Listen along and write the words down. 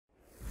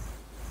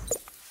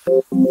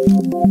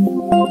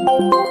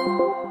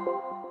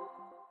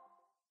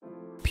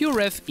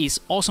PureRef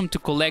is awesome to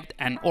collect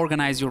and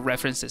organize your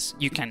references.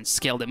 You can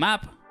scale them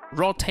up,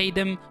 rotate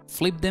them,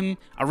 flip them,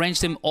 arrange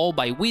them all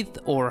by width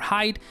or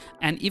height,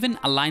 and even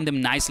align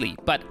them nicely.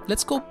 But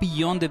let's go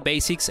beyond the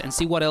basics and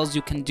see what else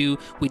you can do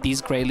with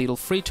this great little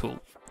free tool.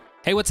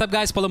 Hey, what's up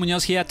guys, Paulo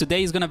Munoz here.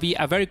 Today is gonna be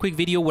a very quick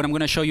video where I'm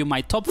gonna show you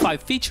my top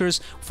 5 features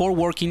for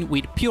working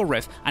with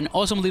PureRef, an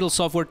awesome little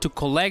software to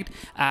collect,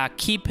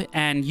 keep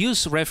and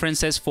use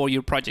references for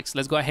your projects.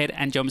 Let's go ahead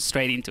and jump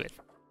straight into it.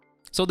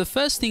 So the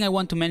first thing I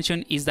want to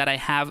mention is that I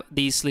have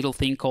this little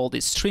thing called the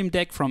Stream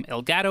Deck from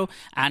Elgato,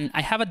 and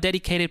I have a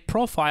dedicated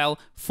profile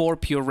for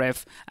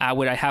PureRef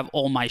where I have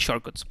all my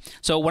shortcuts.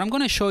 So what I'm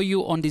going to show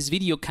you on this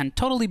video can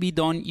totally be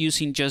done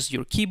using just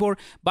your keyboard,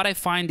 but I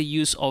find the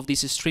use of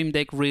this Stream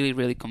Deck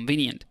really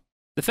convenient.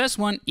 The first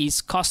one is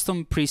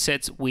custom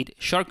presets with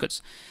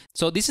shortcuts.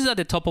 So this is at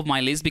the top of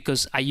my list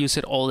because I use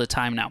it all the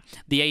time now.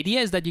 The idea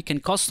is that you can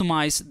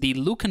customize the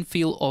look and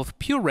feel of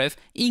PureRef,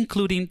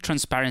 including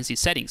transparency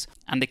settings.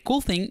 And the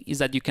cool thing is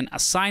that you can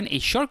assign a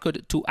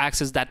shortcut to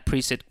access that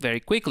preset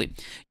very quickly.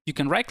 You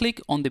can right-click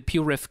on the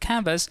PureRef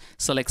canvas,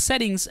 select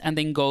settings, and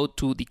then go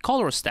to the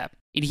colors tab.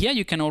 In here,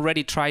 you can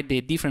already try the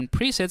different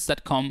presets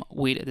that come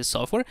with the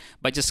software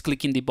by just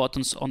clicking the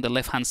buttons on the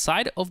left-hand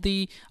side of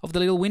the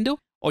little window.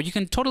 Or you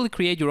can totally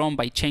create your own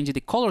by changing the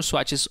color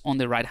swatches on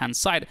the right-hand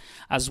side,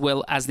 as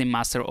well as the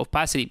master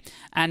opacity.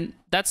 And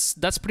that's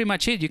pretty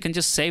much it. You can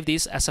just save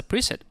this as a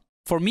preset.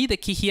 For me, the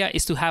key here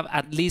is to have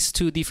at least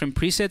 2 different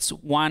presets,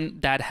 one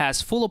that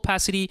has full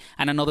opacity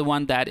and another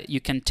one that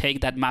you can take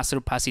that master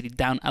opacity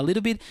down a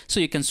little bit so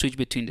you can switch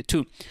between the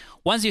two.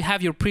 Once you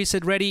have your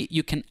preset ready,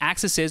 you can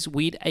access it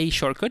with a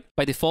shortcut.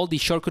 By default, the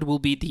shortcut will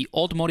be the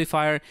Alt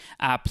modifier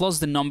plus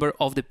the number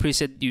of the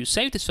preset you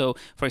saved. So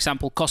for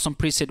example, custom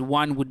preset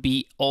 1 would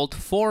be Alt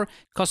 4,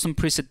 custom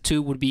preset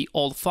 2 would be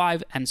Alt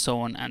 5, and so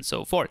on and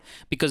so forth,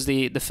 because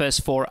the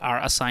first 4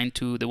 are assigned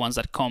to the ones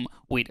that come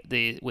with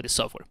the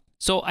software.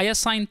 So I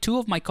assigned 2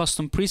 of my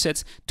custom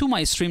presets to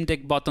my Stream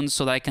Deck buttons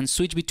so that I can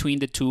switch between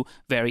the 2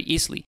 very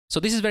easily. So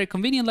this is very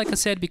convenient, like I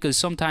said, because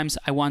sometimes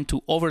I want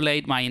to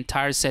overlay my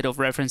entire set of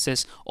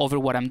references over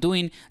what I'm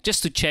doing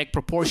just to check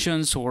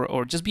proportions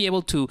or just be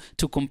able to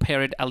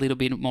compare it a little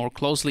bit more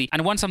closely.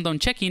 And once I'm done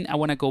checking, I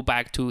want to go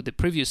back to the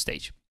previous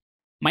stage.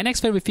 My next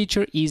favorite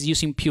feature is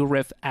using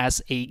PureRef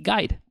as a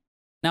guide.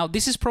 Now,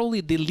 this is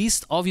probably the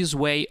least obvious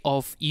way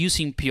of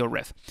using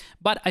PureRef,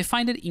 but I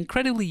find it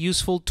incredibly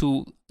useful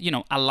to,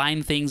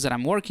 align things that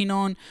I'm working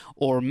on,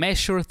 or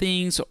measure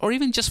things, or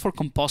even just for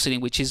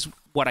compositing, which is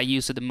what I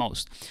use it the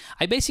most.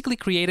 I basically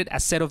created a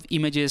set of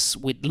images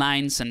with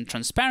lines and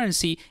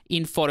transparency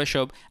in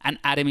Photoshop and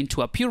add them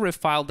into a PureRef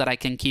file that I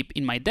can keep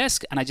in my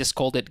desk, and I just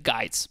called it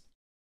guides.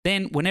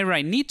 Then whenever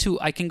I need to,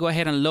 I can go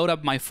ahead and load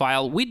up my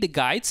file with the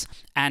guides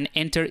and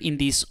enter in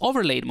this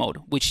overlay mode,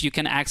 which you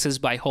can access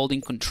by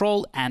holding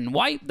Control and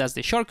Y, that's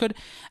the shortcut,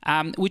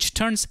 which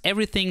turns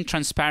everything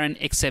transparent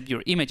except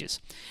your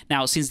images.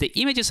 Now, since the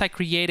images I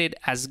created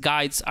as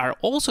guides are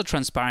also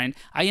transparent,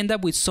 I end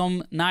up with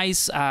some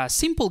nice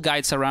simple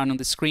guides around on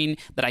the screen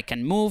that I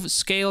can move,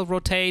 scale,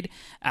 rotate,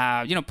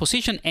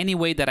 position any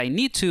way that I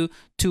need to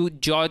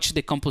judge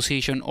the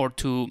composition or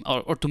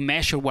to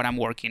measure what I'm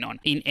working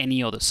on in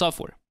any other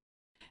software.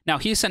 Now,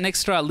 here's an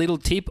extra little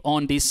tip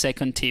on this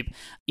second tip.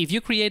 If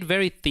you create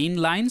very thin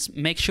lines,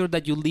 make sure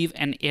that you leave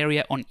an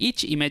area on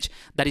each image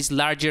that is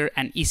larger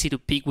and easy to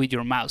pick with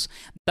your mouse.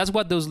 That's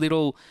what those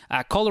little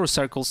color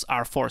circles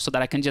are for, so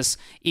that I can just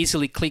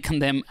easily click on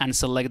them and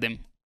select them.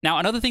 Now,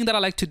 another thing that I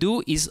like to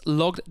do is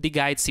lock the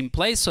guides in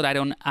place so that I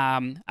don't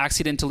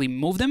accidentally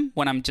move them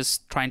when I'm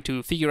just trying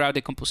to figure out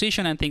the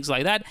composition and things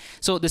like that.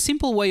 So the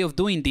simple way of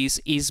doing this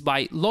is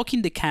by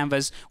locking the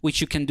canvas, which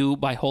you can do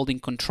by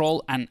holding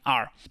Control and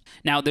R.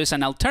 Now, there's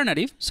an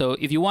alternative. So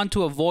if you want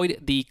to avoid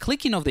the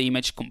clicking of the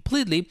image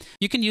completely,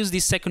 you can use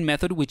this second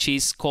method, which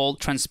is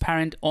called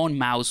transparent on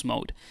mouse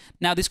mode.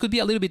 Now, this could be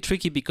a little bit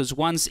tricky because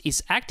once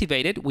it's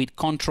activated with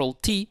Control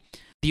T,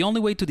 the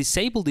only way to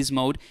disable this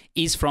mode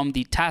is from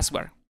the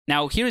taskbar.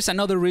 Now, here is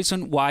another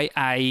reason why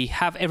I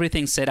have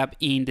everything set up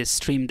in the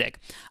Stream Deck.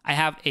 I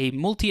have a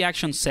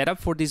multi-action setup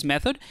for this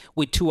method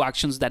with 2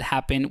 actions that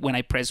happen when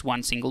I press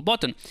one single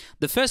button.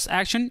 The first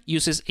action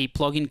uses a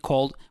plugin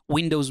called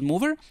Windows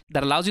Mover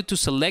that allows you to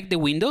select the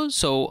window.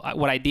 So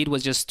what I did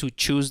was just to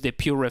choose the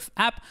PureRef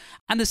app.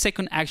 And the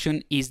second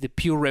action is the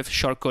PureRef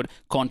shortcut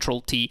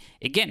Control T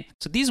again.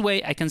 So this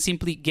way I can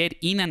simply get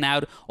in and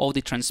out of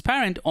the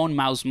transparent on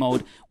mouse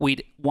mode with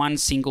one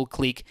single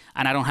click,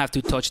 and I don't have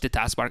to touch the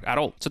taskbar at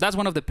all. So that's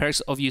one of the perks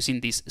of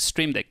using this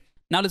Stream Deck.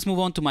 Now let's move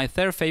on to my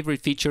third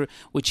favorite feature,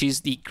 which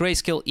is the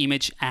Grayscale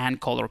image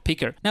and color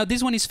picker. Now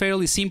this one is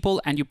fairly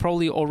simple and you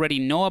probably already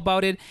know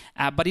about it,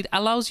 but it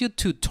allows you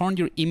to turn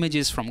your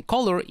images from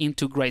color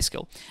into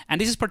grayscale.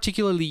 And this is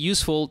particularly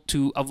useful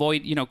to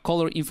avoid,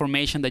 color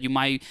information that you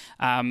might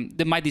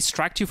that might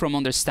distract you from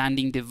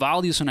understanding the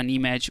values on an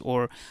image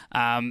or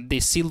the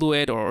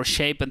silhouette or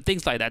shape and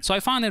things like that. So I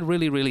found it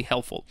really, really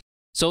helpful.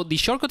 So the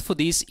shortcut for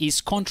this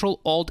is Ctrl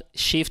Alt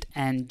Shift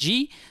and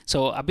G.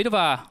 So a bit of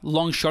a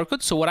long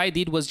shortcut. So what I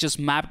did was just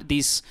map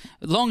this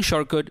long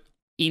shortcut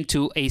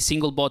into a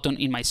single button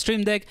in my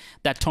Stream Deck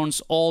that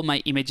turns all my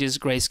images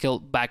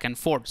grayscale back and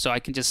forth. So I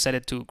can just set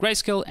it to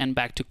grayscale and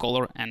back to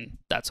color and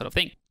that sort of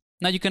thing.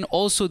 Now you can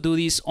also do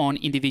this on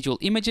individual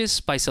images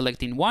by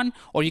selecting one,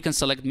 or you can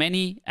select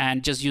many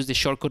and just use the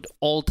shortcut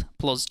Alt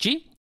plus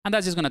G, and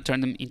that's just going to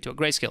turn them into a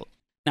grayscale.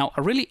 Now,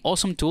 a really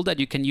awesome tool that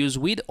you can use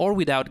with or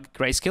without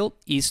grayscale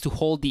is to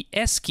hold the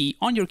S key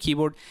on your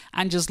keyboard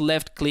and just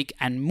left click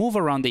and move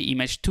around the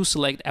image to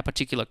select a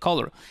particular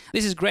color.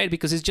 This is great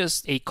because it's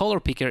just a color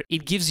picker.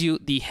 It gives you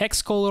the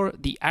hex color,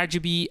 the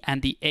RGB,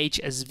 and the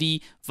HSV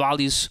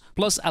values,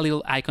 plus a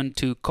little icon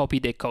to copy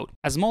the code.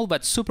 A small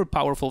but super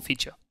powerful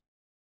feature.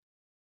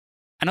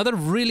 Another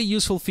really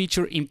useful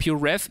feature in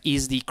PureRef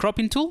is the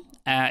cropping tool.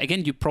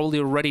 Again, you probably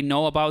already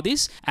know about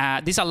this.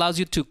 This allows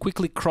you to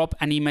quickly crop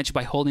an image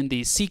by holding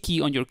the C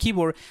key on your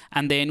keyboard,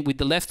 and then with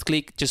the left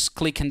click, just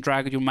click and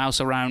drag your mouse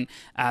around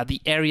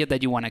the area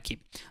that you want to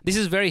keep. This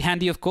is very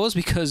handy, of course,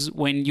 because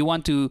when you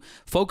want to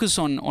focus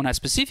on a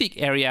specific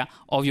area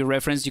of your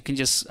reference, you can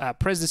just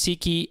press the C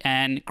key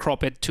and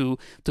crop it to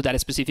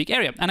that specific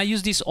area. And I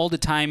use this all the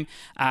time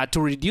to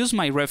reduce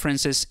my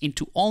references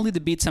into only the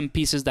bits and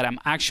pieces that I'm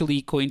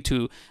actually going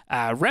to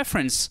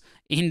reference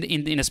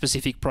in a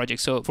specific project.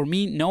 So for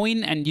me,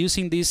 knowing and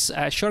using this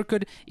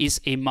shortcut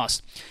is a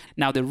must.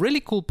 Now, the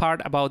really cool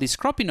part about these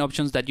cropping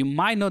options that you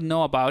might not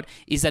know about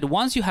is that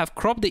once you have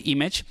cropped the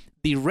image,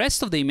 the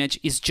rest of the image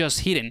is just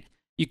hidden.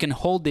 You can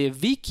hold the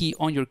V key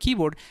on your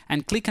keyboard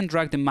and click and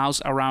drag the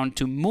mouse around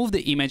to move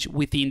the image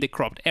within the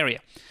cropped area.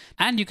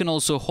 And you can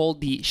also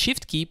hold the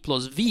Shift key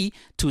plus V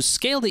to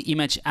scale the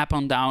image up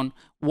and down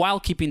while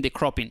keeping the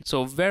cropping.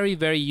 So very,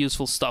 very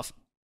useful stuff.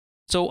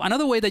 So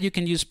another way that you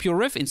can use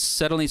PureRef, and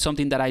certainly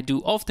something that I do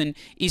often,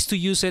 is to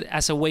use it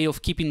as a way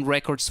of keeping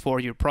records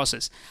for your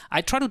process.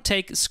 I try to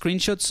take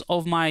screenshots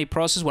of my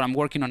process when I'm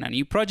working on a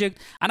new project,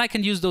 and I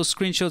can use those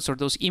screenshots or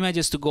those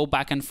images to go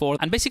back and forth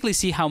and basically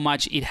see how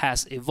much it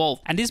has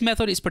evolved. And this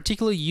method is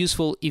particularly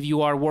useful if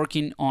you are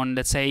working on,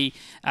 let's say,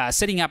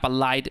 setting up a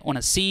light on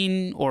a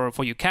scene or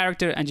for your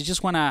character, and you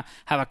just want to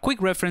have a quick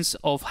reference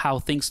of how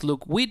things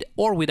look with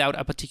or without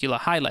a particular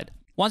highlight.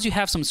 Once you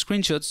have some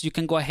screenshots, you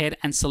can go ahead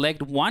and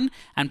select one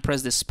and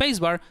press the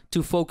spacebar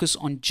to focus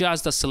on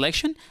just the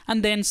selection,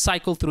 and then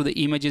cycle through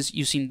the images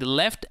using the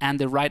left and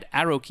the right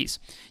arrow keys.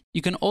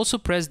 You can also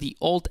press the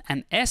Alt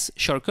and S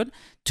shortcut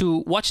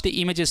to watch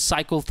the images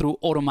cycle through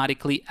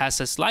automatically as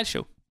a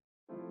slideshow.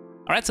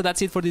 Alright, so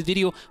that's it for this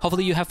video.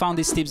 Hopefully you have found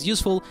these tips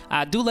useful.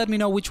 Do let me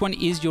know which one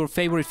is your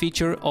favorite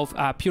feature of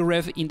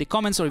PureRef in the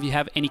comments, or if you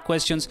have any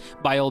questions,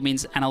 by all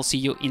means, and I'll see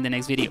you in the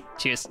next video.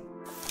 Cheers!